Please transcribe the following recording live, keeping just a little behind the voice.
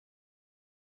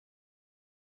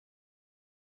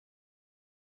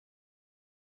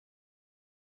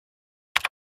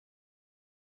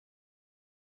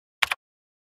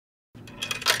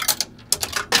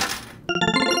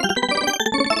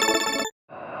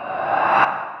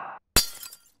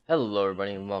Hello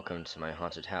everybody and welcome to my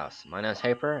haunted house. My name is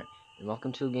Hyper and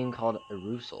welcome to a game called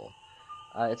Erusal.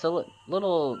 It's a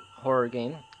little horror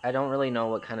game. I don't really know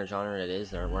what kind of genre it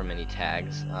is. There weren't many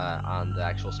tags on the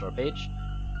actual store page.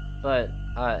 But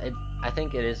I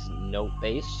think it is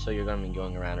note-based, so you're going to be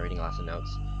going around reading lots of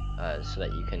notes so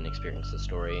that you can experience the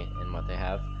story and what they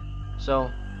have.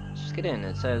 So, let's just get in.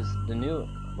 It says,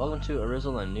 Welcome to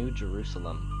Erusal and New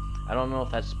Jerusalem. I don't know if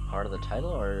that's part of the title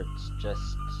or it's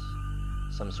just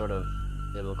some sort of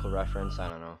biblical reference. I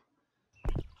don't know.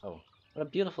 Oh, what a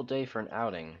beautiful day for an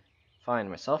outing. Find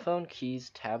my cell phone,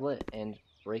 keys, tablet, and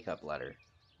breakup letter.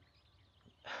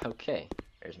 Okay,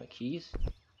 there's my keys.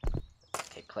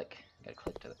 Okay, click. Gotta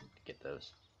click to get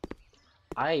those.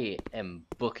 I am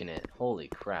booking it. Holy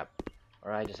crap.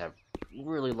 Or I just have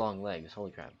really long legs.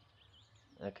 Holy crap.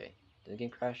 Okay, did the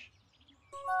game crash?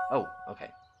 Oh, okay.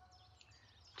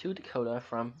 To Dakota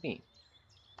from me.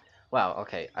 Wow,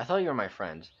 okay. I thought you were my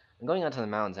friend. I'm going out to the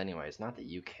mountains anyways, not that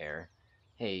you care.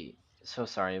 Hey, so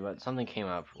sorry, but something came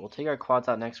up. We'll take our quads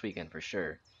out next weekend for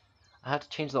sure. I have to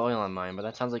change the oil on mine, but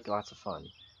that sounds like lots of fun.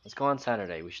 Let's go on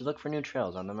Saturday. We should look for new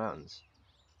trails on the mountains.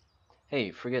 Hey,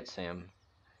 forget Sam.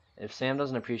 If Sam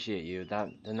doesn't appreciate you,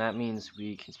 then that means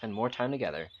we can spend more time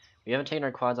together. We haven't taken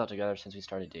our quads out together since we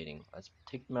started dating. Let's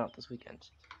take them out this weekend.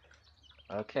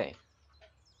 Okay.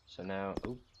 So now,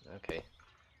 okay.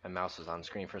 My mouse was on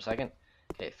screen for a second.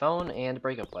 Okay, phone and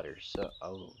breakup letters. So,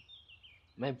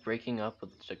 am I breaking up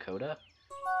with Dakota?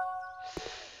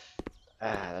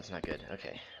 That's not good.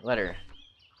 Okay, letter.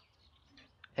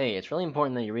 Hey, it's really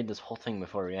important that you read this whole thing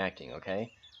before reacting,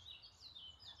 okay?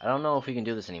 I don't know if we can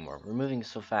do this anymore. We're moving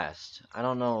so fast. I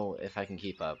don't know if I can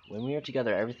keep up. When we are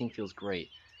together, everything feels great,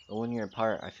 but when you're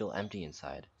apart, I feel empty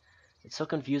inside. It's so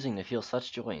confusing to feel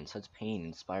such joy and such pain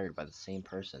inspired by the same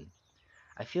person.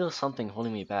 I feel something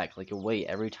holding me back, like a weight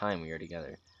every time we are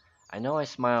together. I know I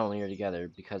smile when we are together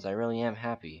because I really am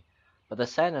happy, but the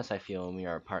sadness I feel when we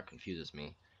are apart confuses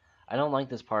me. I don't like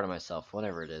this part of myself,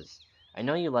 whatever it is. I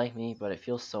know you like me, but it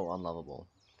feels so unlovable.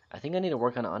 I think I need to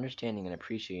work on understanding and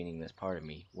appreciating this part of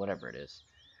me, whatever it is.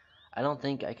 I don't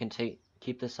think I can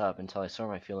keep this up until I sort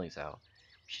my feelings out.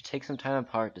 We should take some time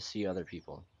apart to see other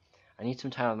people. I need some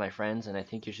time with my friends, and I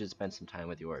think you should spend some time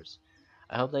with yours.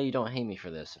 I hope that you don't hate me for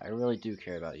this. I really do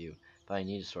care about you, but I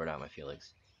need to sort out my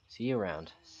feelings. See you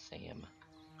around, Sam.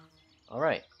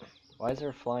 Alright. Why is there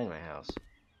a fly in my house?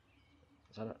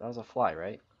 That was a fly,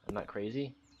 right? I'm not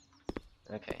crazy?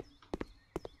 Okay.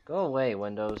 Go away,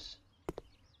 Windows.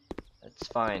 That's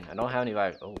fine. I don't have any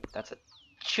virus. Oh, that's a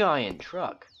giant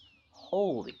truck.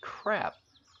 Holy crap.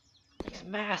 It's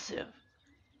massive.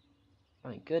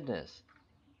 My goodness.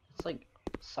 It's like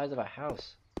the size of a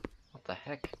house. What the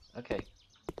heck? Okay.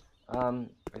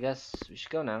 I guess we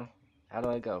should go now. How do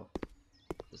I go?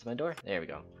 Is this my door? There we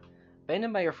go.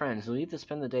 Abandoned by your friends, you leave to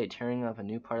spend the day tearing up a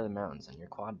new part of the mountains on your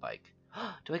quad bike.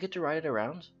 Do I get to ride it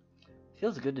around? It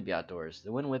feels good to be outdoors.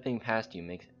 The wind whipping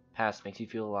makes you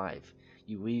feel alive.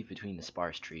 You weave between the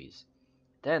sparse trees.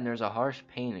 Then there's a harsh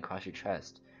pain across your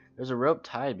chest. There's a rope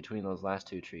tied between those last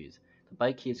two trees. The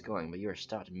bike keeps going, but you are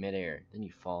stopped midair. Then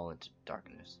you fall into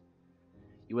darkness.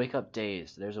 You wake up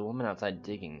dazed. There's a woman outside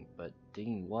digging, but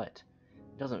digging what?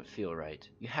 It doesn't feel right.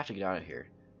 You have to get out of here.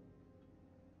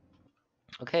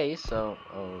 Okay, so,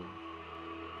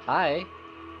 hi.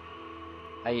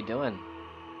 How you doing?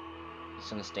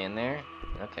 Just gonna stand there?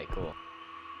 Okay, cool.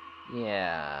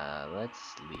 Yeah, let's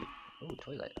sleep. Oh,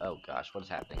 toilet. Oh gosh, what is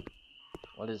happening?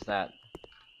 What is that?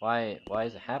 Why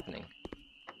is it happening?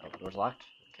 Oh, door's locked?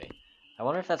 Okay. I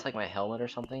wonder if that's like my helmet or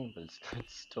something, but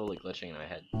it's totally glitching in my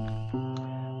head.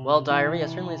 Well, diary, it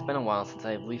certainly has been a while since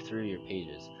I have leafed through your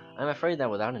pages. I'm afraid that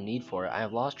without a need for it, I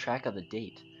have lost track of the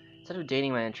date. Instead of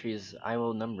dating my entries, I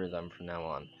will number them from now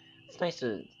on. It's nice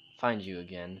to find you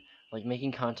again, like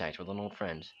making contact with an old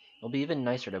friend. It'll be even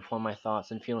nicer to pour my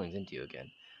thoughts and feelings into you again.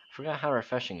 I forgot how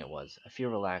refreshing it was. I feel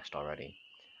relaxed already.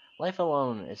 Life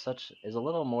alone is a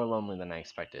little more lonely than I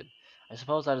expected. I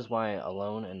suppose that is why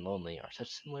alone and lonely are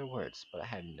such similar words, but I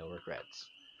have no regrets.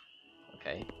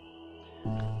 Okay.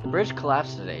 The bridge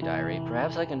collapsed today, diary.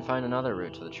 Perhaps I can find another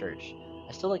route to the church.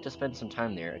 I still like to spend some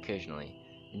time there occasionally.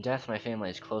 In death, my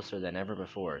family is closer than ever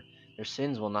before. Their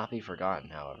sins will not be forgotten,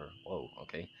 however. Whoa,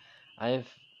 okay. I've...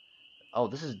 Oh,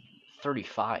 this is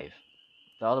 35.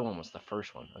 The other one was the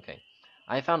first one. Okay.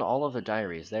 I found all of their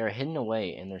diaries. They are hidden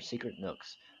away in their secret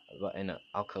nooks, but in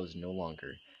alcoves no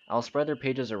longer. I'll spread their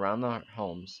pages around the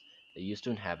homes they used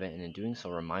to inhabit, and in doing so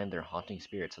remind their haunting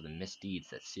spirits of the misdeeds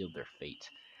that sealed their fate.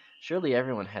 Surely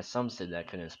everyone has some sin that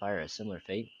could inspire a similar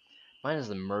fate. Mine is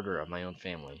the murder of my own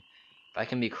family. If I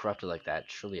can be corrupted like that,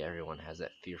 surely everyone has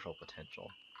that fearful potential.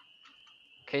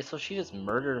 Okay, so she just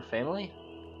murdered her family?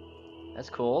 That's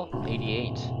cool.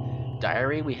 88.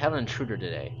 Diary, we have an intruder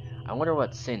today. I wonder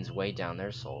what sins weigh down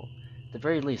their soul. At the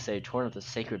very least, they have torn up the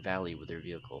sacred valley with their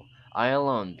vehicle. I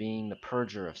alone, being the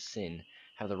purger of sin,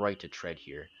 have the right to tread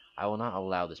here. I will not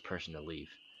allow this person to leave.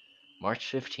 March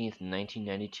 15th,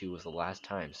 1992 was the last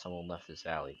time someone left this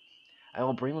valley. I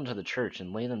will bring them to the church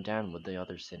and lay them down with the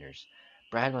other sinners.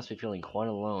 Brad must be feeling quite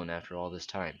alone after all this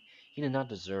time. He did not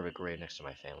deserve a grave next to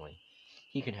my family.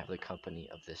 He can have the company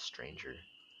of this stranger.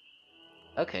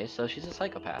 Okay, so she's a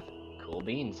psychopath. Cool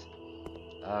beans.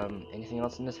 Anything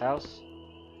else in this house?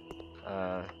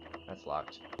 That's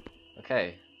locked.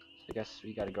 Okay, so I guess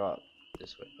we gotta go out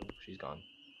this way. Oh, she's gone.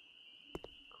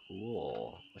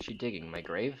 Cool. What's she digging? My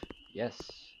grave? Yes.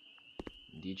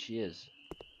 Indeed she is.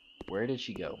 Where did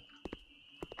she go?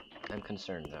 I'm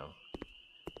concerned now.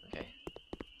 Okay.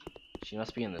 She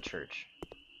must be in the church.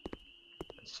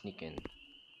 Let's sneak in.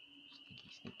 Sneaky,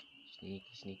 sneak.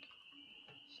 Sneaky, sneak.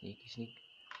 Sneaky, sneak.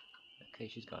 Okay,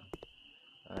 she's gone.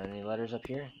 Any letters up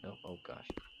here? Nope. Oh, gosh.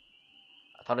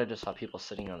 I thought I just saw people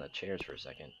sitting on the chairs for a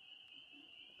second.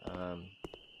 I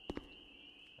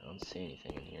don't see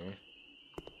anything in here.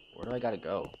 Where do I gotta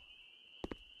go?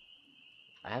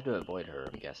 I have to avoid her,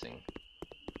 I'm guessing.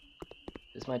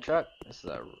 This is my truck? This is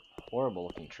a horrible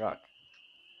looking truck.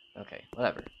 Okay,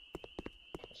 whatever.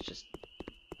 Let's just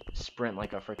sprint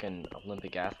like a freaking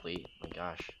Olympic athlete. My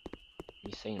gosh.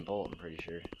 Usain Bolt, I'm pretty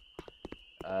sure.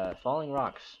 Falling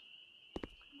rocks.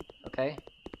 Okay,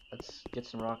 let's get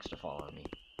some rocks to fall on me.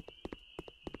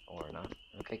 Or not.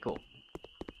 Okay, cool.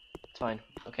 It's fine.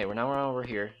 Okay, we're over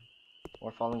here.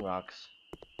 More falling rocks.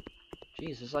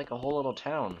 Jeez, this is like a whole little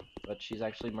town, but she's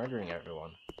actually murdering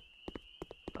everyone.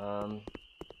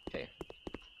 Okay.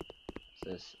 What's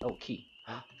this? Oh, key.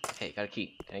 Okay, got a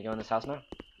key. Can I go in this house now?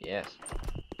 Yes.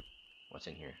 What's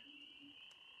in here?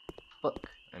 Book.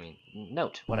 I mean,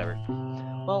 note. Whatever.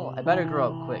 Well, I better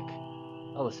grow up quick.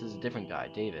 Oh, this is a different guy,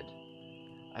 David.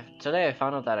 Today I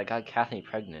found out that I got Kathy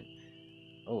pregnant.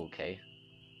 Oh, okay.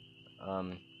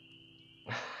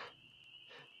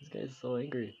 This guy's so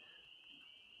angry.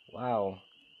 Wow.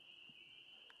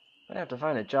 I have to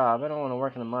find a job. I don't want to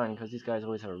work in the mine because these guys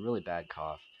always have a really bad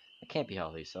cough. It can't be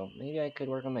healthy, so maybe I could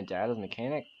work with my dad as a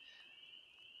mechanic?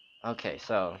 Okay,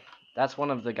 so that's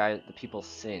one of the people's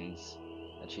sins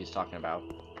that she's talking about.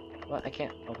 What? I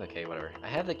can't. Oh, okay, whatever. I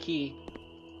have the key.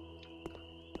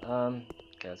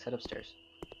 Okay, let's head upstairs.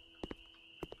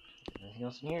 Anything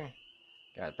else in here?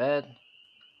 Got a bed.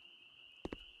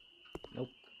 Nope.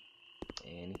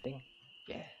 Anything?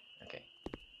 Yeah. Okay.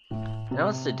 I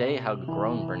noticed today how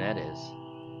grown Burnett is.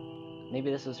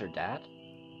 Maybe this is her dad?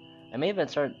 I may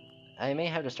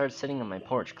have to start sitting on my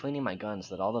porch cleaning my guns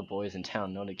so that all the boys in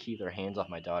town know to keep their hands off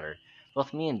my daughter.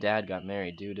 Both me and Dad got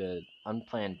married due to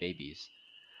unplanned babies.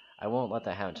 I won't let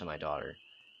that happen to my daughter.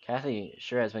 Kathy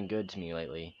sure has been good to me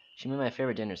lately. She made my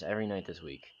favorite dinners every night this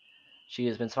week. She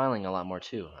has been smiling a lot more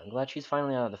too. I'm glad she's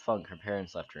finally out of the funk her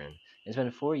parents left her in. It's been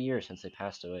 4 years since they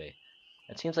passed away.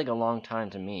 It seems like a long time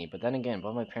to me, but then again,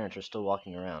 both my parents are still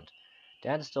walking around.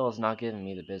 Dad still has not given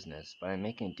me the business, but I'm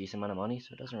making a decent amount of money,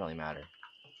 so it doesn't really matter.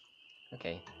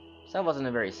 Okay, so that wasn't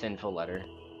a very sinful letter.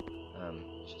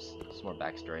 Just more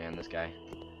backstory on this guy.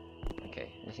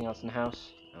 Okay, anything else in the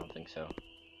house? I don't think so.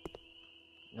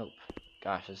 Nope.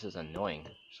 Gosh, this is annoying.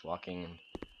 Just walking and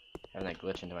having that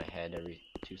glitch into my head every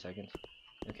 2 seconds.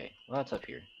 Okay, well that's up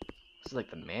here. This is like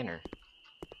the manor.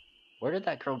 Where did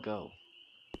that girl go?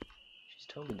 She's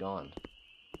totally gone.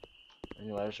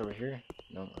 Any letters over here?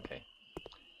 No? Okay.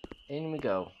 In we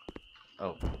go.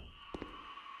 Oh.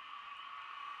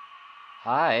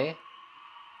 Hi.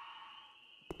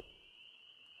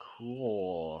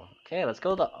 Cool. Okay, let's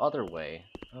go the other way.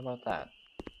 How about that?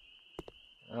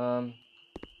 Oh,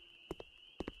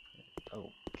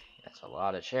 okay, that's a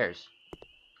lot of chairs.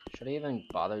 Should I even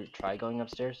bother try going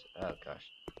upstairs? Oh gosh.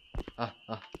 I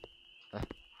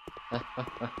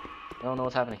don't know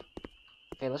what's happening.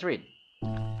 Okay, let's read.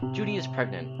 Judy is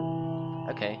pregnant.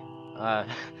 Okay.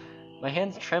 My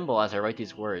hands tremble as I write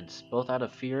these words, both out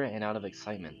of fear and out of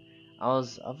excitement. I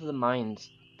was of the mind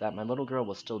that my little girl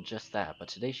was still just that, but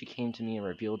today she came to me and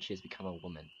revealed she has become a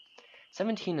woman.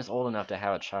 17 is old enough to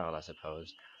have a child, I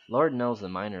suppose. Lord knows the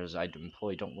miners I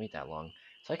employ don't wait that long,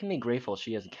 so I can be grateful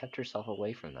she has kept herself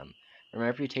away from them. My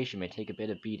reputation may take a bit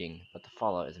of beating, but the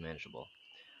fallout is manageable.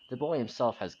 The boy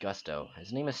himself has gusto.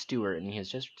 His name is Stuart, and he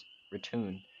has just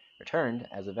returned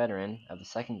as a veteran of the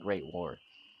Second Great War.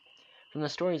 From the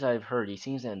stories I have heard, he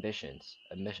seems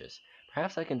ambitious.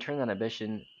 Perhaps I can turn that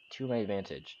ambition to my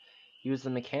advantage. He was the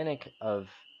mechanic of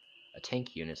a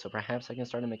tank unit, so perhaps I can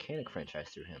start a mechanic franchise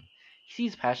through him. He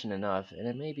sees passion enough, and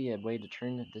it may be a way to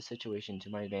turn this situation to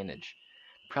my advantage.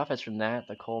 The profits from that,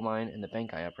 the coal mine, and the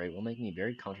bank I operate will make me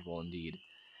very comfortable indeed.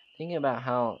 Thinking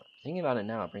about it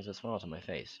now brings a smile to my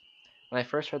face. When I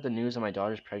first heard the news of my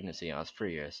daughter's pregnancy, I was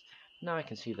furious. Now I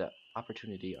can see the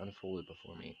opportunity unfolded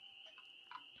before me.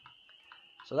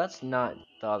 So that's not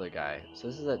the other guy. So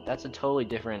that's a totally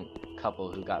different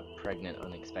couple who got pregnant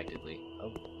unexpectedly.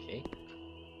 Okay.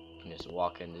 Can just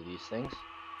walk into these things.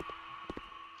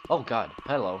 Oh god,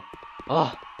 hello.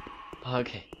 Oh,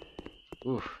 okay.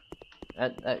 Oof.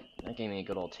 That gave me a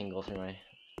good old tingle through my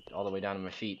all the way down to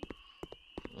my feet.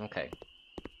 Okay.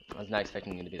 I was not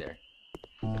expecting you to be there.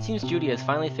 It seems Judy has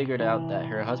finally figured out that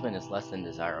her husband is less than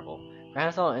desirable.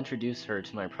 Perhaps I'll introduce her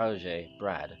to my protege,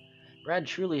 Brad. Brad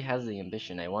truly has the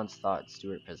ambition I once thought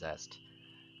Stuart possessed.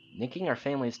 Nicking our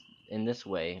families in this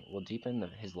way will deepen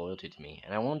his loyalty to me,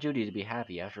 and I want Judy to be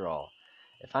happy after all.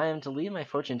 If I am to leave my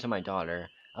fortune to my daughter,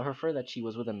 I prefer that she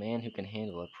was with a man who can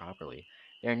handle it properly.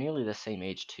 They are nearly the same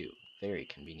age, too. Very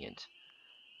convenient.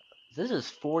 This is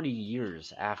 40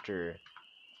 years after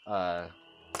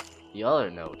the other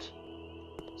note.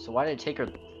 So why did it take her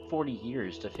 40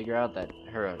 years to figure out that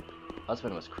her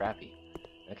husband was crappy?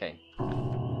 Okay.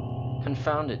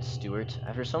 Confound it, Stuart.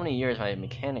 After so many years, my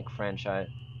mechanic franchise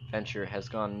venture has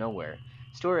gone nowhere.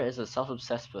 Stuart is a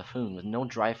self-obsessed buffoon with no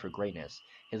drive for greatness.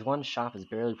 His one shop is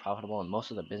barely profitable, and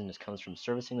most of the business comes from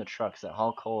servicing the trucks that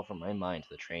haul coal from my mine to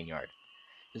the train yard.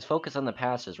 His focus on the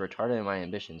past has retarded my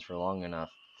ambitions for long enough.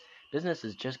 Business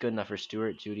is just good enough for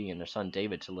Stuart, Judy, and their son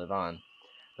David to live on.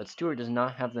 But Stuart does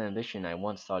not have the ambition I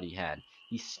once thought he had.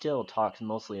 He still talks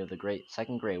mostly of the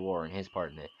Second Great War and his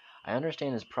part in it. I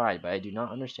understand his pride, but I do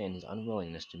not understand his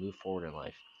unwillingness to move forward in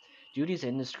life. Judy's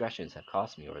indiscretions have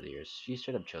cost me over the years. She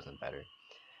should have chosen better.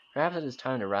 Perhaps it is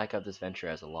time to rack up this venture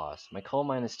as a loss. My coal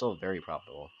mine is still very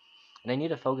profitable, and I need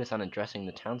to focus on addressing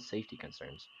the town's safety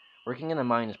concerns. Working in the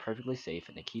mine is perfectly safe,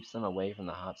 and it keeps them away from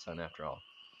the hot sun after all.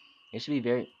 They should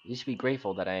be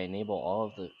grateful that I enable all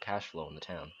of the cash flow in the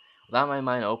town. Without my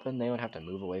mine open, they would have to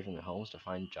move away from their homes to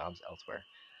find jobs elsewhere.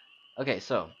 Okay,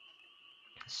 so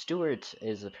Stuart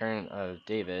is the parent of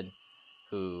David,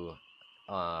 who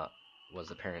was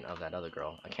the parent of that other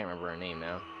girl. I can't remember her name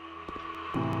now.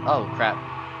 Oh, crap.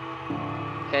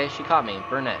 Okay, she caught me.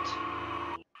 Burnett.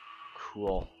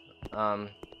 Cool.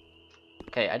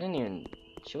 Okay,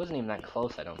 she wasn't even that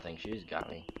close, I don't think. She just got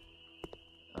me.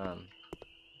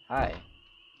 Hi.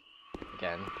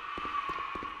 Again.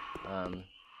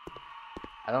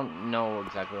 I don't know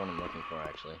exactly what I'm looking for,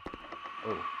 actually.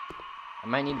 Oh. I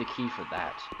might need the key for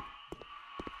that.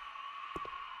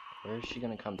 Where is she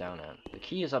gonna come down at? The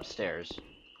key is upstairs.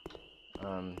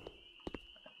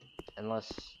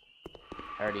 Unless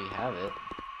I already have it.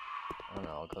 I don't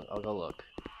know, I'll go look.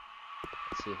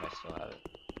 Let's see if I still have it.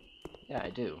 Yeah, I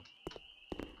do.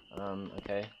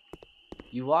 Okay.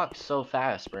 You walked so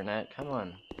fast, Burnett. Come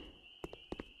on.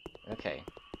 Okay.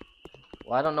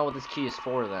 Well, I don't know what this key is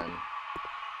for then.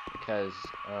 Because,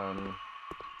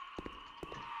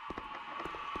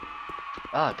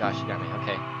 oh, gosh, you got me.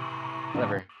 Okay.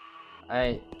 Whatever.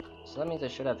 So that means I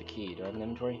should have the key. Do I have an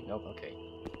inventory? Nope, okay.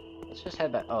 Let's just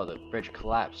head back. Oh, the bridge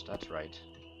collapsed. That's right.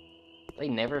 They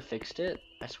never fixed it?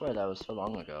 I swear that was so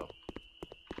long ago.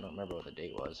 I don't remember what the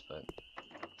date was, but...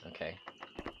 Okay.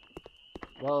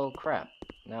 Well, crap.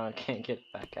 Now I can't get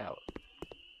back out.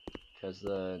 Because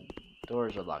the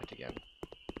doors are locked again.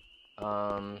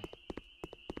 I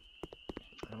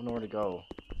don't know where to go.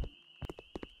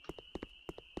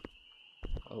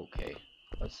 Okay.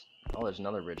 Oh, there's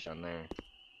another bridge down there.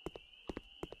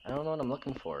 I don't know what I'm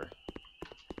looking for.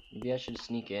 Maybe I should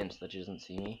sneak in so that she doesn't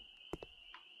see me.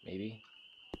 Maybe.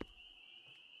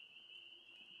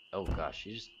 Oh gosh,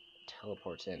 she just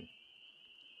teleports in.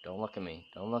 Don't look at me.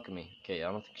 Don't look at me. Okay,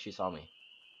 I don't think she saw me.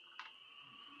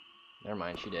 Never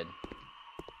mind, she did.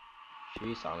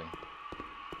 She saw me.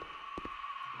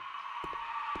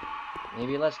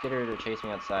 Maybe let's get her to chase me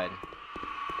outside.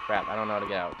 Crap, I don't know how to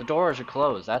get out. The doors are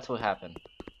closed. That's what happened.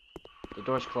 The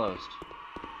door's closed.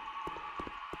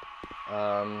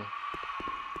 I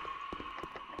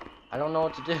don't know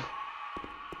what to do.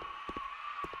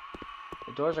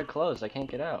 The doors are closed. I can't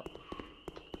get out.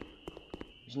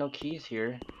 There's no keys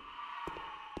here.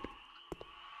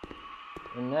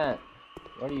 Annette,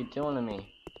 what are you doing to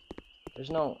me? There's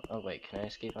no... Oh, wait. Can I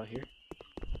escape out here?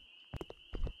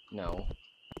 No.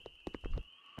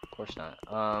 Of course not.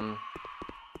 I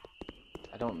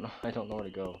don't know. I don't know where to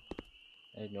go.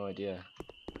 I have no idea.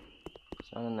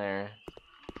 There's nothing there.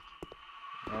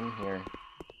 None here.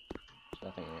 There's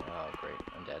nothing here. Oh, great.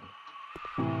 I'm dead.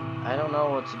 I don't know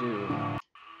what to do.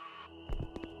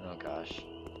 Oh, gosh.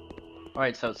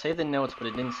 Alright, so it saved the notes, but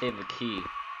it didn't save the key.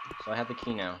 So I have the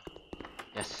key now.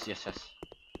 Yes, yes, yes.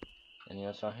 Any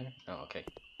notes out here? Oh, okay.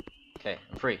 Okay,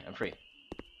 I'm free, I'm free.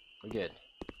 We're good.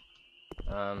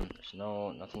 There's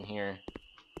nothing here.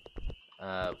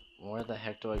 Where the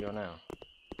heck do I go now?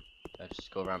 Do I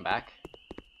just go around back?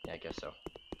 Yeah, I guess so.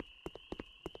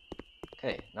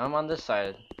 Okay, now I'm on this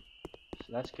side. So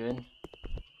that's good.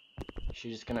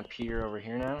 She's just gonna peer over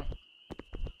here now.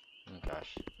 Oh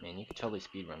gosh, man, you could totally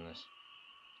speedrun this.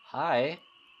 Hi.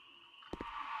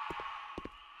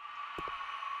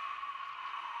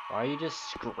 Why are you just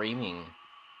screaming?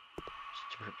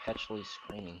 Just perpetually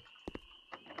screaming.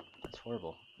 That's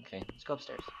horrible. Okay, let's go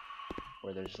upstairs.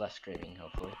 Where there's less screaming,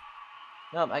 hopefully.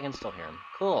 Nope, I can still hear him.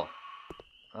 Cool.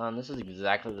 This is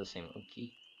exactly the same. Okay.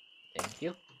 Thank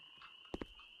you.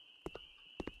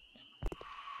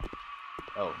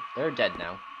 Oh, they're dead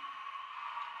now.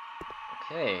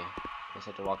 Okay. Guess I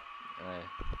have to walk.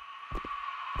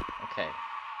 Okay.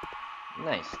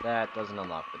 Nice. That doesn't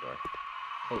unlock the door.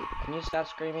 Hey, can you stop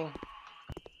screaming?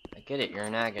 I get it. You're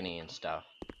in agony and stuff.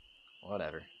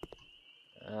 Whatever.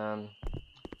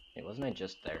 Hey, wasn't I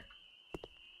just there?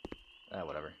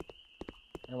 Whatever.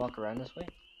 Can I walk around this way?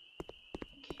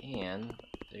 I can,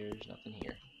 but there's nothing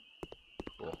here.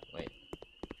 Cool. Wait.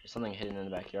 There's something hidden in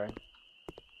the backyard?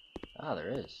 Ah,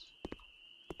 there is.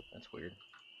 That's weird.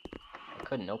 I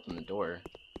couldn't open the door.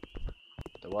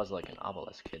 There was like an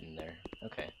obelisk hidden there.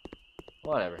 Okay.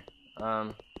 Whatever.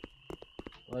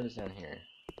 What is down here?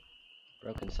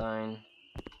 Broken sign.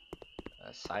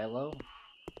 A silo?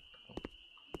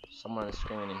 Someone is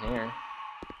screaming in here.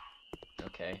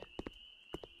 Okay.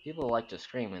 People like to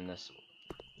scream in this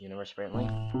universe, apparently.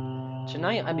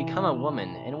 Tonight I become a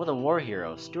woman, and with a war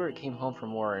hero. Stuart came home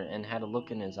from war and had a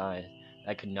look in his eyes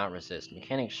I could not resist.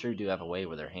 Mechanics sure do have a way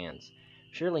with their hands.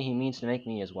 Surely he means to make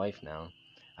me his wife now.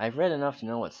 I've read enough to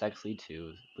know what sex leads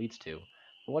to.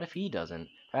 But what if he doesn't?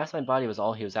 Perhaps my body was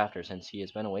all he was after since he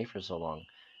has been away for so long.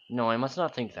 No, I must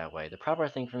not think that way. The proper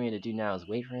thing for me to do now is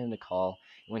wait for him to call,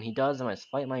 and when he does, I must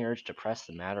fight my urge to press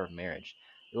the matter of marriage.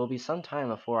 It will be some time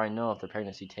before I know if the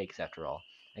pregnancy takes after all.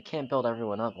 I can't build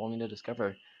everyone up only to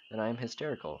discover that I am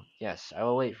hysterical. Yes, I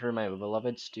will wait for my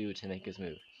beloved Stu to make his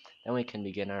move. Then we can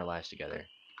begin our lives together.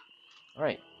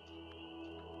 Alright.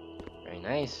 Very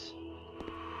nice.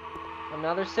 And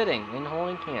now they're sitting and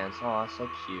holding hands. Aw, so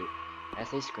cute.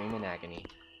 As they scream in agony.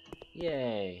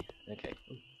 Yay. Okay.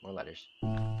 Ooh, more letters.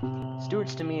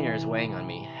 Stuart's demeanor is weighing on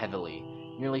me heavily.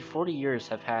 Nearly 40 years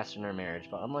have passed in our marriage,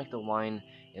 but unlike the wine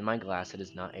in my glass, it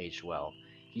has not aged well.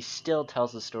 He still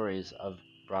tells the stories of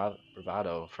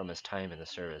bravado from his time in the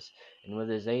service, and with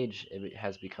his age, it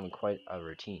has become quite a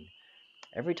routine.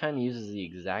 Every time he uses the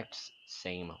exact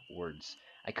same words,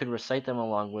 I could recite them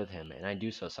along with him, and I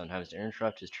do so sometimes to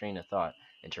interrupt his train of thought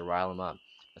and to rile him up.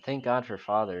 But thank God for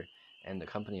father and the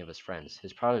company of his friends.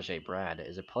 His protege, Brad,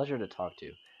 is a pleasure to talk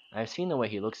to. I have seen the way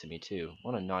he looks at me, too.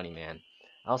 What a naughty man.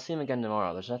 I'll see him again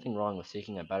tomorrow. There's nothing wrong with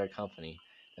seeking a better company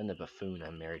than the buffoon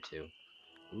I'm married to.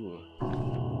 Ooh.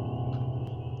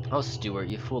 Oh, Stuart,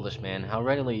 you foolish man, how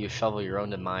readily you shovel your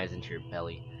own demise into your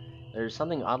belly. There's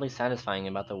something oddly satisfying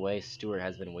about the way Stuart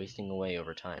has been wasting away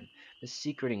over time. This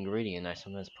secret ingredient I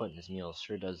sometimes put in his meals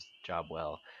sure does the job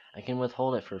well. I can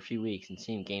withhold it for a few weeks and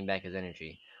see him gain back his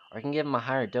energy, or I can give him a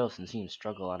higher dose and see him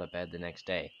struggle out of bed the next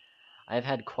day. I have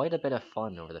had quite a bit of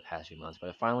fun over the past few months, but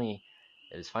it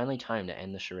is finally time to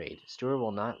end the charade. Stuart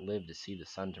will not live to see the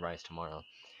sun to rise tomorrow,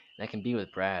 and I can be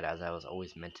with Brad as I was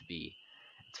always meant to be.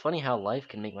 It's funny how life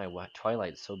can make my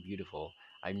twilight so beautiful.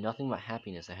 I have nothing but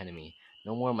happiness ahead of me.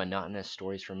 No more monotonous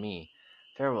stories from me.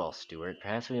 Farewell, Stuart.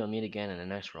 Perhaps we will meet again in the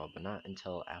next world, but not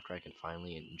until after I can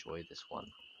finally enjoy this one.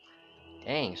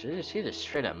 Dang, so she just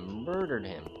straight up murdered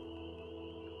him.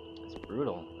 That's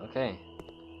brutal. Okay.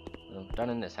 Well, done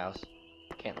in this house.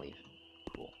 Can't leave.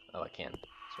 Cool. Oh, I can.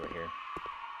 It's right here.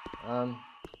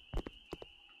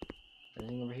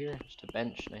 Anything over here? Just a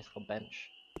bench. Nice little bench.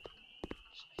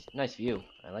 Nice view.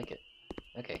 I like it.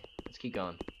 Okay, let's keep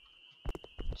going.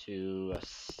 To a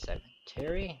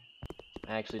cemetery?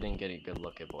 I actually didn't get a good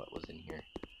look at what was in here.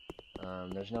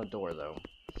 There's no door though,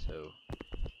 so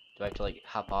do I have to like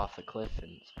hop off the cliff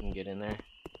and so I can get in there?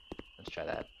 Let's try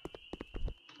that.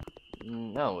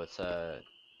 No, it's a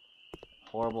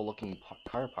horrible looking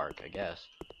car park, I guess.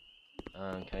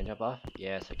 Can I jump off?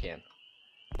 Yes, I can.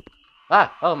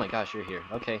 Ah! Oh my gosh, you're here.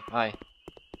 Okay, hi.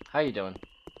 How you doing?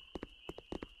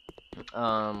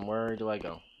 Where do I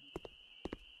go?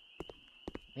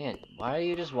 Man, why are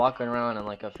you just walking around in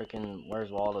like a freaking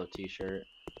Where's Waldo t-shirt?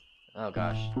 Oh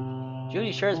gosh.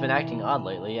 Judy sure has been acting odd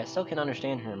lately. I still can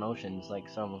understand her emotions like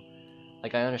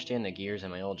I understand the gears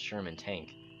in my old Sherman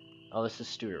tank. Oh, this is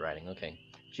Stuart writing. Okay.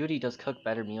 Judy does cook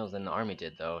better meals than the army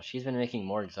did, though. She's been making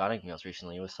more exotic meals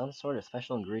recently with some sort of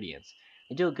special ingredients.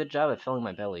 They do a good job at filling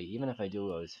my belly, even if I do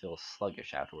always feel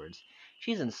sluggish afterwards.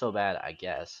 She isn't so bad, I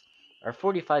guess. Our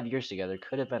 45 years together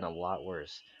could have been a lot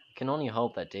worse. I can only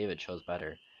hope that David chose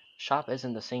better. Shop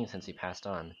isn't the same since he passed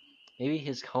on. Maybe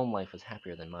his home life was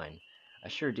happier than mine. I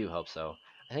sure do hope so.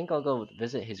 I think I'll go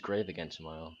visit his grave again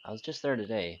tomorrow. I was just there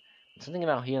today. Something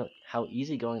about how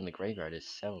easygoing the graveyard is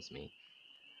settles me.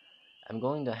 I'm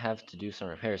going to have to do some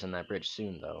repairs on that bridge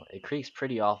soon, though. It creaks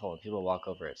pretty awful when people walk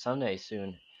over it. Someday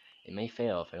soon, it may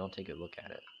fail if I don't take a look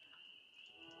at it.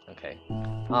 Okay.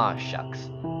 Ah, shucks.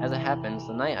 As it happens,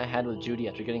 the night I had with Judy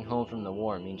after getting home from the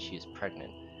war means she is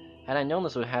pregnant. Had I known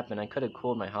this would happen, I could have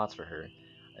cooled my hots for her.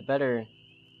 I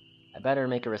better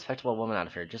make a respectable woman out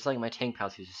of her, just like my tank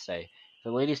pals used to say. If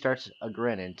the lady starts a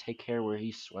grinning, take care where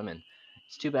he's swimming.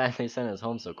 It's too bad they sent us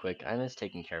home so quick. I miss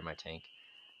taking care of my tank.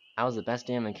 I was the best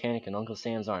damn mechanic in Uncle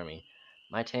Sam's army.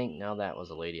 My tank, now that was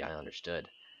a lady I understood.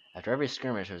 After every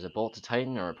skirmish, there was a bolt to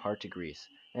tighten or a part to grease.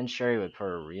 Then Sherry would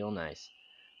purr real nice.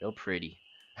 Real pretty.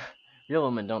 Real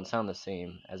women don't sound the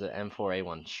same as an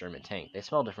M4A1 Sherman tank. They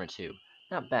smell different too.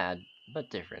 Not bad, but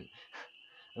different.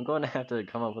 I'm going to have to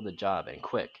come up with a job, and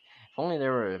quick. If only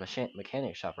there were a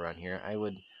mechanic shop around here, I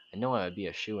know I would be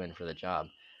a shoo-in for the job.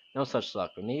 No such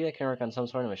luck, but maybe I can work on some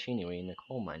sort of machinery in the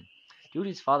coal mine.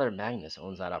 Judy's father, Magnus,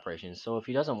 owns that operation, so if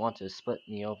he doesn't want to split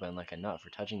me open like a nut for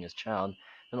touching his child,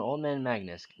 then old man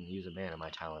Magnus can use a man of my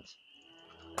talents.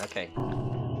 Okay.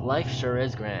 Life sure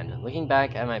is grand. Looking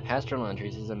back at my past journal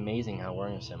entries, it's amazing how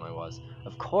worrisome I was.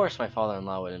 Of course my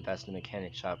father-in-law would invest in a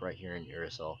mechanic shop right here in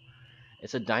Erusal.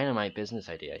 It's a dynamite business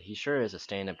idea. He sure is a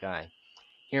stand-up guy.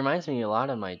 He reminds me a lot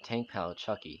of my tank pal,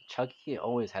 Chucky. Chucky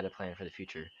always had a plan for the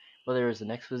future, whether it was the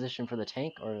next position for the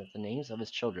tank or the names of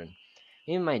his children.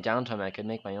 Maybe in my downtime I could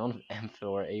make my own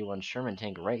M4A1 Sherman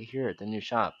tank right here at the new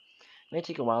shop. It may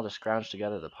take a while to scrounge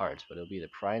together the parts, but it'll be the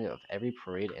pride of every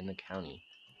parade in the county.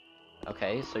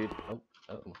 Okay, so you...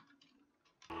 Oh.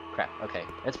 Crap, okay.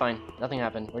 It's fine. Nothing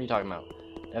happened. What are you talking about?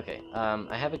 Okay,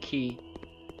 I have a key.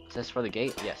 Is this for the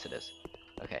gate? Yes, it is.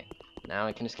 Okay, now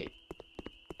I can escape.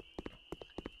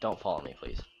 Don't follow me,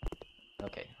 please.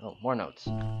 Okay, oh, more notes.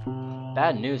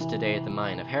 Bad news today at the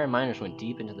mine. A pair of miners went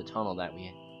deep into the tunnel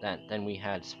then we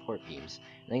had support beams,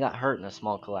 and they got hurt in a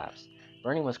small collapse.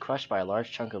 Bernie was crushed by a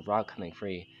large chunk of rock coming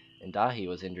free, and Dahi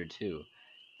was injured too.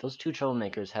 Those two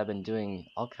troublemakers have been doing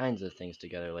all kinds of things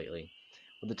together lately.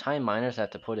 With the time miners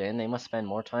have to put in, they must spend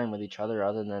more time with each other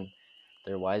than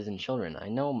their wives and children. I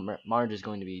know Marge is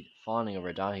going to be fawning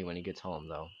over Dahi when he gets home,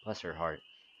 though. Bless her heart.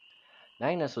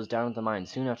 Magnus was down at the mine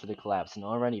soon after the collapse and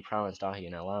already promised Dahi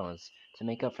an allowance to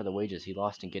make up for the wages he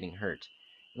lost in getting hurt.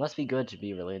 It must be good to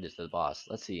be related to the boss.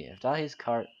 Let's see. If Dahi's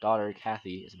daughter,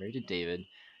 Kathy, is married to David,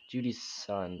 Judy's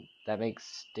son, that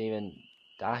makes David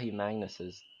Dahi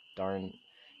Magnus's darn...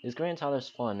 his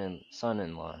grandfather's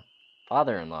son-in-law.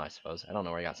 Father-in-law, I suppose. I don't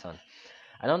know where he got son.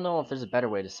 I don't know if there's a better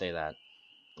way to say that.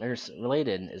 There's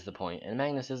related is the point, and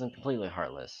Magnus isn't completely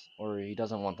heartless, or he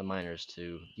doesn't want the miners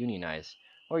to unionize,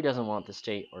 or he doesn't want the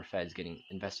state or feds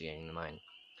investigating the mine.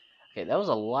 Okay, that was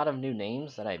a lot of new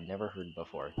names that I've never heard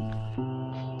before.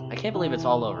 I can't believe it's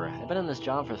all over. I've been in this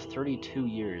job for 32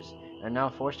 years, and I'm now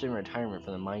forced into retirement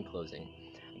from the mine closing.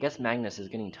 I guess Magnus is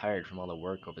getting tired from all the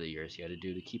work over the years he had to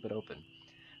do to keep it open.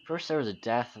 First there was a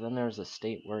death, then there was a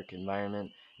state work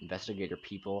environment, investigator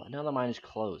people, and now the mine is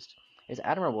closed. It's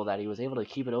admirable that he was able to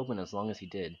keep it open as long as he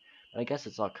did, but I guess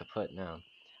it's all kaput now.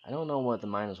 I don't know what the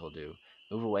miners will do.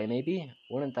 Move away, maybe?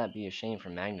 Wouldn't that be a shame for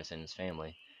Magnus and his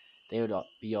family? They would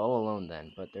be all alone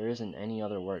then, but there isn't any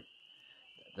other work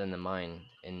than the mine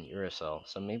in Erusal,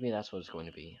 so maybe that's what it's going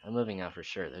to be. I'm moving out for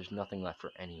sure. There's nothing left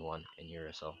for anyone in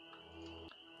Erusal.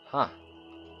 Huh.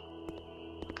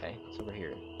 Okay, it's over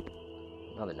here.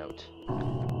 Another note.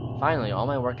 Finally, all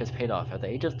my work has paid off. At the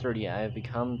age of 30, I have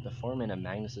become the foreman of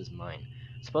Magnus's mine.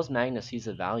 Suppose Magnus sees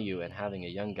the value in having a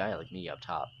young guy like me up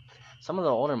top. Some of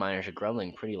the older miners are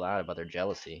grumbling pretty loud about their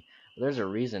jealousy, but there's a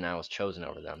reason I was chosen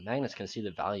over them. Magnus can see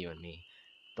the value in me.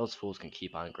 Those fools can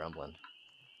keep on grumbling.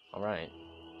 Alright.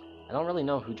 I don't really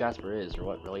know who Jasper is or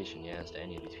what relation he has to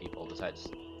any of these people, besides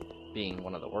being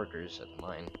one of the workers at the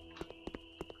mine.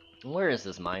 Where is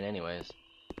this mine, anyways?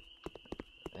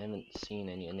 I haven't seen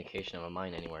any indication of a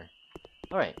mine anywhere.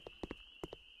 Alright.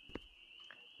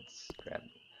 Let's grab...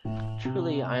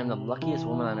 Truly, I am the luckiest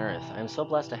woman on earth. I am so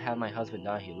blessed to have my husband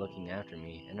Dahi looking after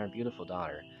me, and our beautiful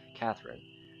daughter, Catherine.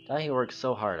 Dahi works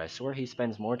so hard. I swear he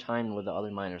spends more time with the other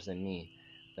miners than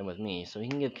with me, so he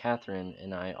can give Catherine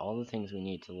and I all the things we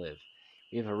need to live.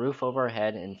 We have a roof over our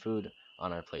head and food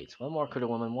on our plates. What more could a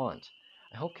woman want?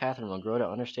 I hope Catherine will grow to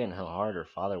understand how hard her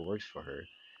father works for her.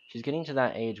 She's getting to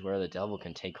that age where the devil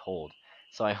can take hold,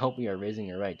 so I hope we are raising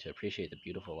her right to appreciate the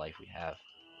beautiful life we have.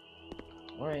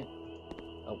 Alright.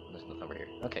 Oh, there's nothing over here.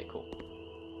 Okay, cool.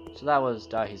 So that was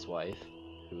Dahi's wife,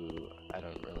 who I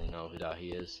don't really know who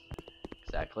Dahi is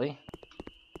exactly.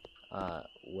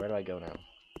 Where do I go now?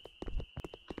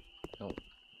 Oh,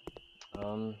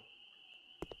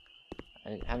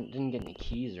 didn't get any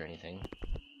keys or anything.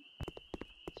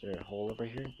 Is there a hole over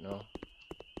here? No.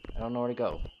 I don't know where to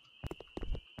go.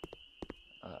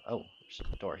 Oh, there's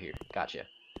a door here. Gotcha.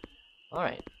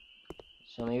 Alright.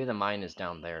 So maybe the mine is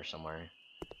down there somewhere.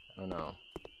 I don't know.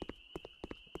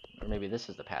 Or maybe this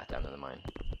is the path down to the mine.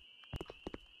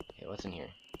 Okay, what's in here?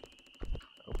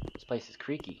 Oh, this place is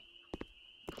creaky.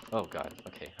 Oh god,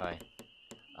 okay, hi.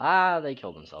 Ah, they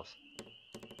killed themselves.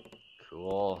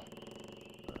 Cool.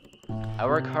 I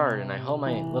work hard, and I hope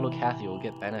my little Kathy will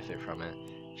get benefit from it.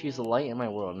 She's the light in my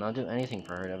world, and I'll do anything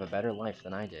for her to have a better life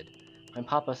than I did. My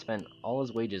papa spent all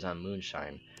his wages on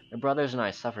moonshine. My brothers and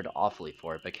I suffered awfully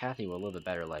for it, but Kathy will live a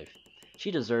better life.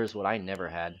 She deserves what I never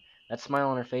had. That smile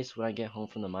on her face when I get home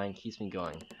from the mine keeps me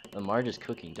going. But Marge's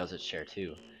cooking does its share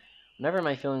too. Whenever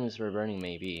my feelings for Bernie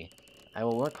may be, I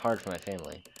will work hard for my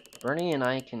family. Bernie and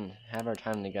I can have our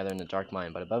time together in the dark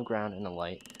mine, but above ground in the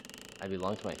light, I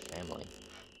belong to my family.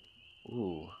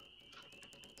 Ooh.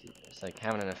 It's like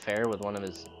having an affair with one of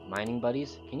his mining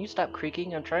buddies. Can you stop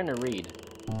creaking? I'm trying to read.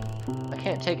 I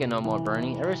can't take it no more,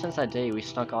 Bernie. Ever since that day we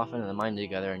snuck off into the mine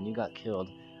together and you got killed,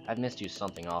 I've missed you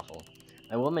something awful.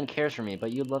 My woman cares for me,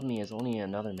 but you love me as only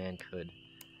another man could.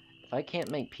 If I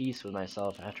can't make peace with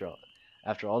myself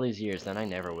after all these years, then I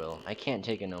never will. I can't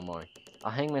take it no more.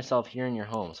 I'll hang myself here in your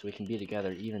home so we can be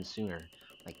together even sooner.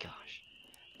 My gosh.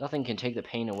 Nothing can take the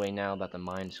pain away now that the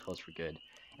mine is closed for good.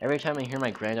 Every time I hear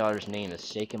my granddaughter's name, the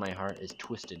stake in my heart is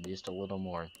twisted just a little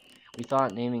more. We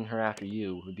thought naming her after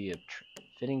you would be a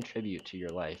fitting tribute to your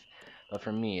life, but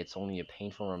for me it's only a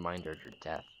painful reminder of your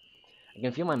death. I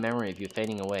can feel my memory of you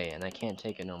fading away, and I can't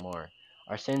take it no more.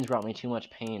 Our sins brought me too much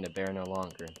pain to bear no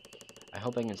longer. I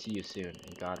hope I can see you soon,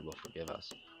 and God will forgive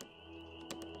us.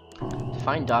 To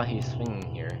find Dahi's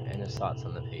thing here, and his thoughts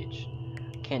on the page.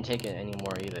 I can't take it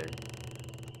anymore either.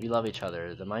 We love each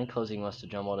other. The mine closing must have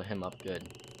jumbled him up good.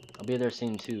 I'll be there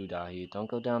soon too, Dahi. Don't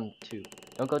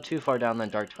go too far down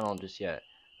that dark tunnel just yet.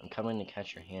 I'm coming to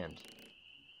catch your hand.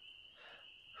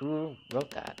 Who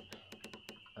wrote that?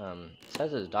 It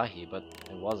says it's Dahi, but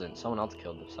it wasn't. Someone else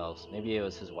killed themselves. Maybe it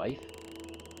was his wife?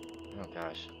 Oh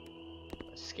gosh.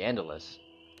 Scandalous.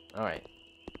 Alright.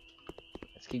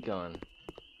 Let's keep going.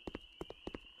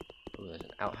 Ooh, there's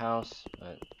an outhouse,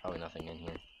 but probably nothing in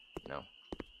here. No.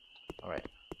 Alright.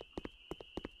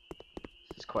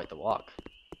 This is quite the walk.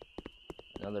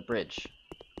 Another bridge.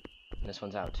 And this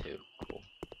one's out too. Cool.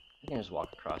 I can just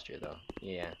walk across here though.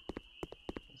 Yeah.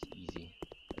 It's easy.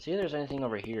 Let's see if there's anything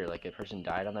over here, like a person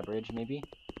died on the bridge maybe?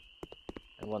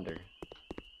 I wonder.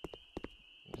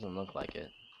 It doesn't look like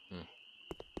it.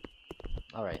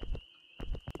 Alright.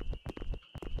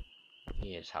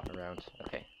 Yeah, just hop around.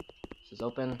 Okay. This is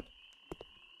open.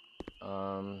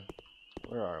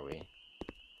 Where are we?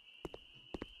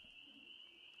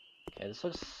 Okay, this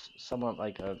looks somewhat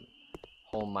like a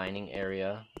whole mining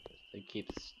area. It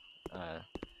keeps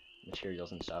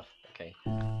materials and stuff. Okay.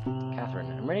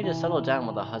 Catherine, I'm ready to settle down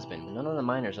with a husband, but none of the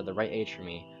miners are the right age for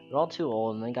me. They're all too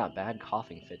old and they got bad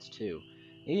coughing fits too.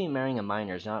 Maybe marrying a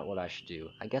miner is not what I should do.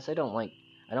 I guess I don't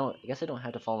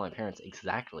have to follow my parents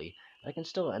exactly, but I can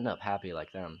still end up happy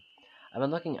like them. I've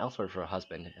been looking elsewhere for a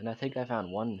husband, and I think I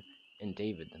found one in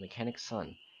David, the mechanic's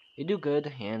son. They do good,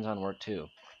 hands-on work too,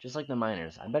 just like the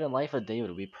miners. I bet a life with David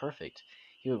would be perfect.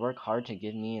 He would work hard to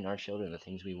give me and our children the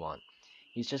things we want.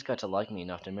 He's just got to like me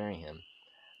enough to marry him.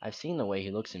 I've seen the way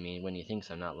he looks at me when he thinks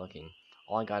I'm not looking.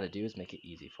 All I gotta do is make it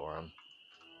easy for him.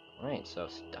 Alright, so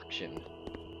seduction.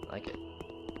 I like it.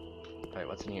 Alright,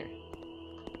 what's in here?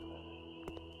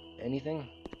 Anything?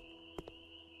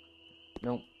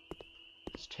 Nope.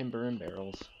 It's timber and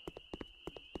barrels.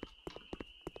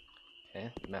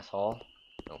 Okay, mess hall.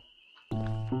 Nope.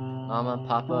 Mama,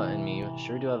 Papa, and me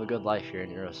sure do have a good life here in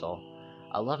Erusal.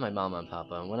 I love my mama and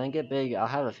Papa, and when I get big, I'll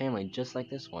have a family just like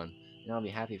this one, and I'll be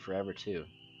happy forever too.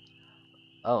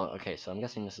 Oh, okay, so I'm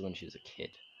guessing this is when she was a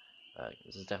kid.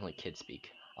 This is definitely kid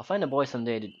speak. I'll find a boy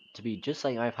someday to be just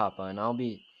like my Papa, and I'll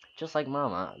be just like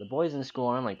Mama. The boys in school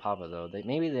aren't like Papa, though.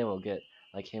 Maybe they will get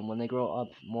like him when they grow up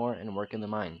more and work in the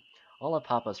mine. All of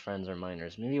Papa's friends are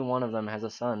miners. Maybe one of them has a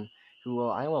son who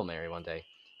I will marry one day.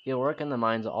 He'll work in the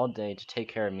mines all day to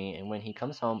take care of me, and when he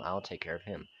comes home, I'll take care of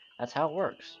him. That's how it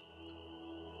works.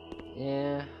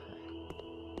 Yeah,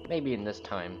 maybe in this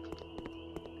time.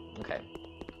 Okay.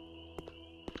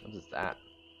 What is that?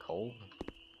 Coal?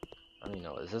 I don't even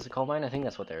know. Is this a coal mine? I think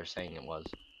that's what they were saying it was.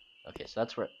 Okay, so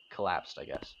that's where it collapsed, I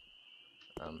guess.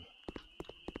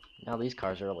 Now these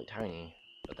cars are really tiny.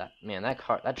 But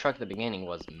that truck at the beginning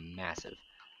was massive.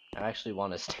 I actually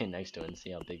want to stand next to it and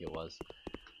see how big it was.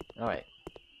 Alright.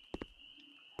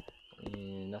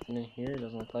 Nothing in here,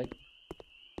 doesn't look like.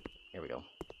 Here we go.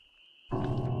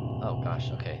 Oh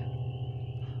gosh, okay.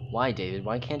 Why, David?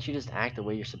 Why can't you just act the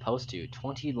way you're supposed to?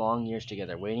 20 long years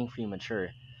together, waiting for you to mature.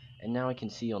 And now I can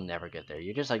see you'll never get there.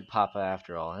 You're just like Papa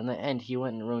after all. In the end, he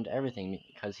went and ruined everything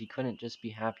because he couldn't just be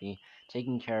happy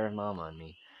taking care of Mama and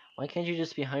me. Why can't you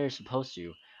just be how you're supposed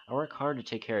to? I work hard to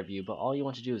take care of you, but all you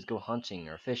want to do is go hunting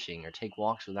or fishing or take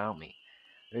walks without me.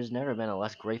 There's never been a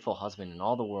less grateful husband in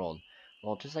all the world.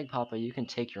 Well, just like Papa, you can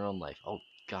take your own life. Oh,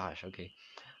 gosh, okay.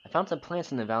 I found some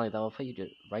plants in the valley that will put you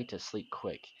right to sleep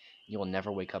quick. You will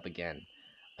never wake up again.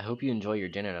 I hope you enjoy your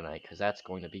dinner tonight, because that's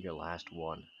going to be your last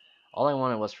one. All I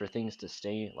wanted was for things to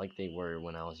stay like they were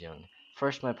when I was young.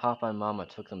 First, my papa and mama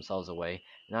took themselves away.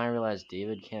 Now I realize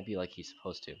David can't be like he's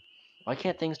supposed to. Why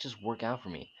can't things just work out for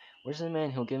me? Where's the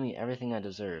man who'll give me everything I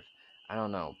deserve? I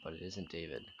don't know, but it isn't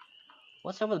David.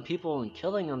 What's up with people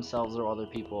killing themselves or other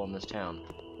people in this town?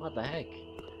 What the heck?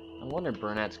 No wonder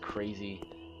Burnett's crazy.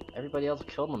 Everybody else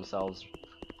killed themselves.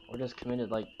 Or just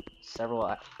committed, like, several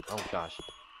acts of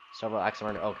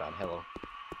murder. Oh god, hello.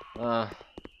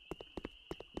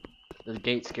 The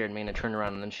gate scared me and I turned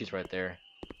around and then she's right there.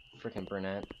 Freaking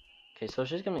Burnett. Okay, so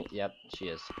she's gonna... Yep, she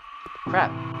is.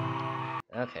 Crap!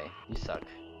 Okay, you suck.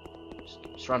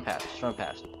 Just run past,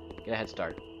 Get a head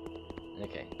start.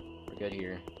 Okay, we're good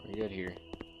here.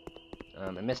 I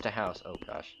missed a house. Oh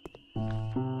gosh.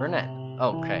 Burnett.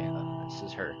 Oh, okay, this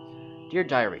is her. Dear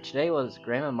Diary, today was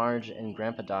Grandma Marge and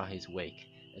Grandpa Dahi's wake.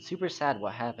 It's super sad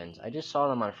what happened. I just saw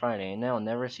them on Friday, and now I'll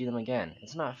never see them again.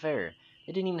 It's not fair.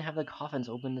 They didn't even have the coffins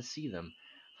open to see them.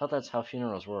 Thought that's how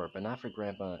funerals were, but not for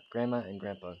Grandma and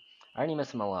Grandpa. I already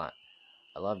miss them a lot.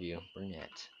 I love you, Burnett.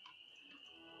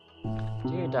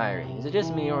 Dear Diary, is it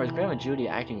just me, or is Grandma Judy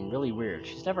acting really weird?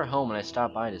 She's never home when I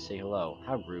stop by to say hello.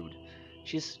 How rude.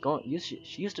 She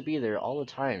used to be there all the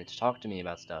time to talk to me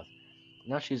about stuff.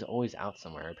 Now she's always out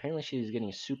somewhere. Apparently she's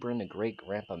getting super into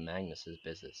Great-Grandpa Magnus's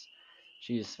business.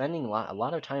 She's spending a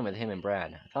lot of time with him and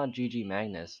Brad. I thought G.G.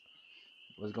 Magnus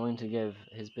was going to give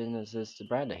his businesses to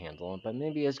Brad to handle, but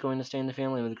maybe he's going to stay in the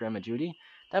family with Grandma Judy?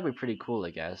 That'd be pretty cool,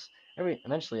 I guess.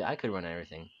 Eventually, I could run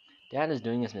everything. Dad is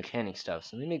doing his mechanic stuff,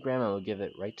 so maybe Grandma will give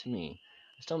it right to me.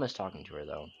 I still miss talking to her,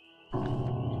 though.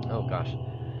 Oh, gosh.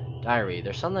 Diary,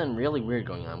 there's something really weird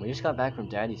going on. We just got back from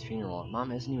Daddy's funeral.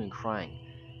 Mom isn't even crying.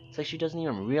 It's like she doesn't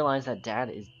even realize that Dad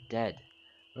is dead.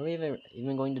 What are we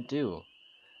even going to do?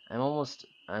 I'm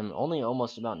only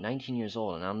almost about 19 years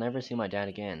old, and I'll never see my dad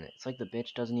again. It's like the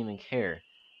bitch doesn't even care.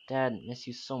 Dad, miss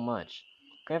you so much.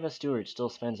 Grandpa Stewart still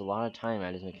spends a lot of time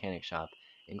at his mechanic shop,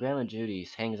 and Grandma Judy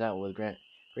hangs out with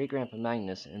Great-Grandpa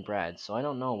Magnus and Brad, so I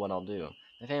don't know what I'll do.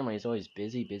 My family is always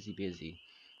busy, busy, busy.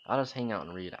 I'll just hang out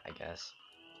and read, I guess.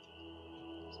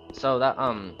 So that,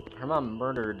 her mom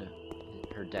murdered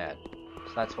her dad.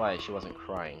 So that's why she wasn't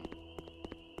crying.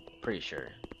 Pretty sure,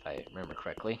 if I remember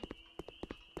correctly.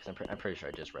 Because I'm pretty sure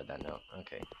I just read that note.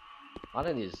 Okay. A lot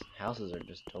of these houses are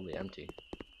just totally empty.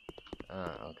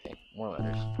 Okay. More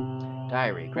letters.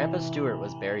 Diary. Grandpa Stewart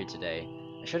was buried today.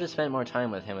 I should have spent more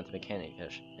time with him at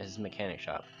his mechanic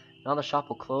shop. Now the shop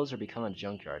will close or become a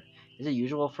junkyard. Is it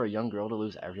usual for a young girl to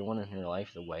lose everyone in her life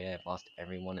the way I've lost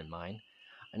everyone in mine?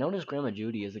 I noticed Grandma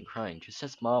Judy isn't crying, just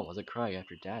as Mom wasn't crying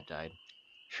after Dad died.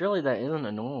 Surely that isn't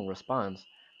a normal response.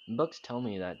 Books tell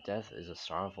me that death is a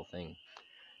sorrowful thing.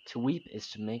 To weep is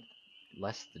to make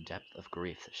less the depth of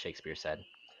grief, Shakespeare said.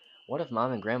 What if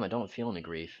Mom and Grandma don't feel any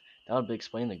grief? That would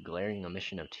explain the glaring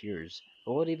omission of tears.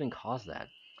 But what would even cause that?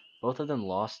 Both of them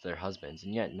lost their husbands,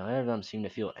 and yet neither of them seem to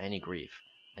feel any grief.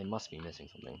 I must be missing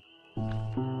something.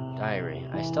 Diary.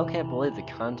 I still can't believe the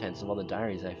contents of all the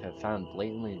diaries I have found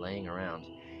blatantly laying around.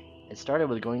 It started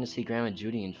with going to see Grandma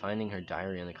Judy and finding her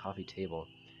diary on the coffee table.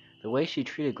 The way she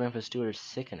treated Grandpa Stewart is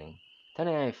sickening. Then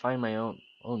I find my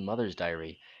own mother's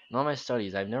diary. In all my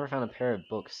studies, I've never found a pair of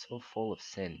books so full of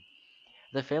sin.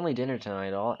 At the family dinner tonight,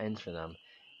 it all ends for them,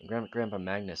 and Grandpa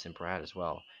Magnus and Brad as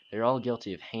well. They're all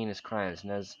guilty of heinous crimes,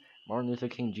 and as Martin Luther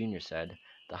King Jr. said,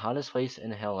 the hottest place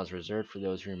in hell is reserved for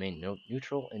those who remain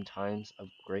neutral in times of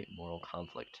great moral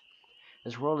conflict.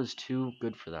 This world is too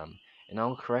good for them, and I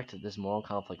will correct this moral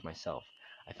conflict myself.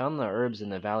 I found the herbs in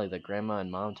the valley that Grandma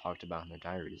and Mom talked about in their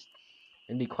diaries.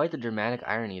 It'd be quite the dramatic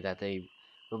irony that they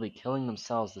will be killing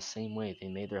themselves the same way they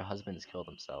made their husbands kill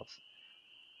themselves.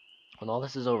 When all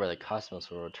this is over, the cosmos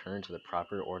will return to the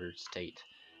proper ordered state.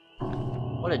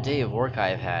 What a day of work I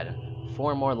have had.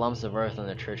 4 more lumps of earth in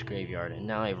the church graveyard, and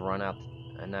now I've run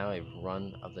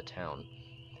of the town.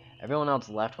 Everyone else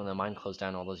left when the mine closed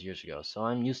down all those years ago, so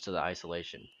I'm used to the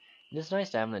isolation. It is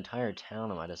nice to have an entire town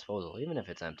at my disposal, even if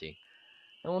it's empty.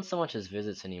 No one so much as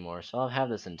visits anymore, so I'll have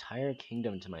this entire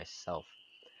kingdom to myself.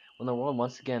 When the world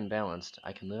once again balanced,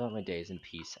 I can live out my days in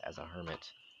peace as a hermit.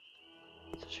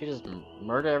 So she just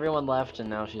murdered everyone left,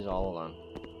 and now she's all alone.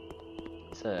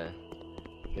 It's a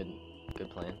good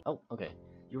plan. Oh, okay.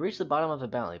 You reach the bottom of the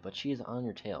valley, but she is on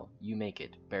your tail. You make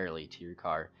it, barely, to your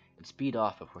car, and speed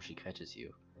off before she catches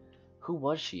you. Who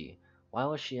was she? Why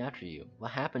was she after you? What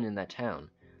happened in that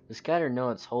town? The scattered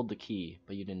notes hold the key,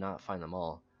 but you did not find them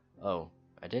all. Oh,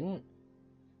 I didn't?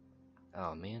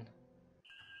 Oh, man.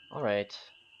 Alright.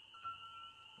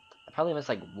 I probably missed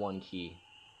like one key.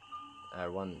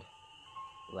 One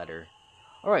letter.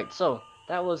 Alright, so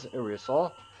that was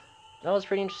Erusal. That was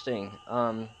pretty interesting.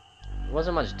 There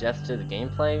wasn't much depth to the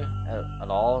gameplay at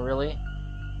all, really.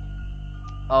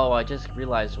 Oh, I just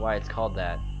realized why it's called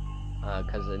that.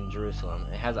 Because in Jerusalem,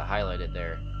 it has it highlighted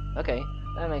there. Okay,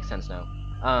 that makes sense now.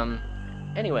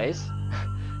 Anyways,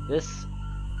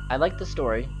 I like the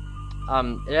story.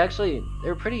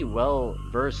 They're pretty well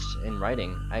versed in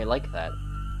writing. I like that.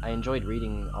 I enjoyed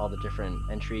reading all the different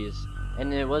entries,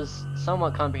 and it was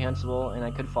somewhat comprehensible, and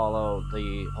I could follow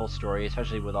the whole story,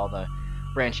 especially with all the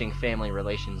branching family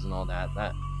relations and all that.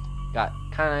 That got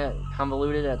kind of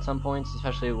convoluted at some points,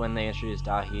 especially when they introduced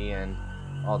Dahi and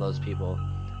all those people.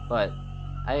 But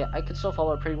I could still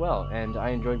follow it pretty well, and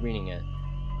I enjoyed reading it.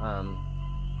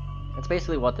 That's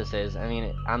basically what this is. I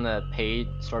mean, on the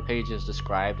store page is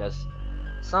described as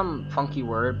some funky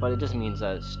word, but it just means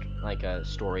like a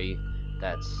story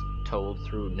that's told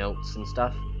through notes and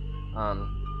stuff.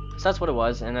 So that's what it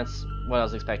was, and that's what I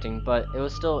was expecting, but it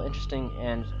was still interesting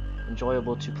and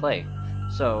enjoyable to play.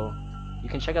 So you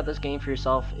can check out this game for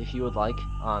yourself if you would like.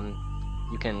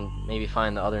 You can maybe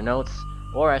find the other notes,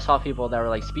 or I saw people that were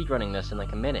like speedrunning this in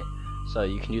like a minute, so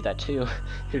you can do that too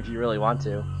if you really want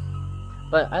to.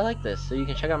 But I like this, so you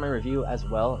can check out my review as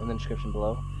well in the description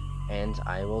below, and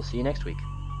I will see you next week.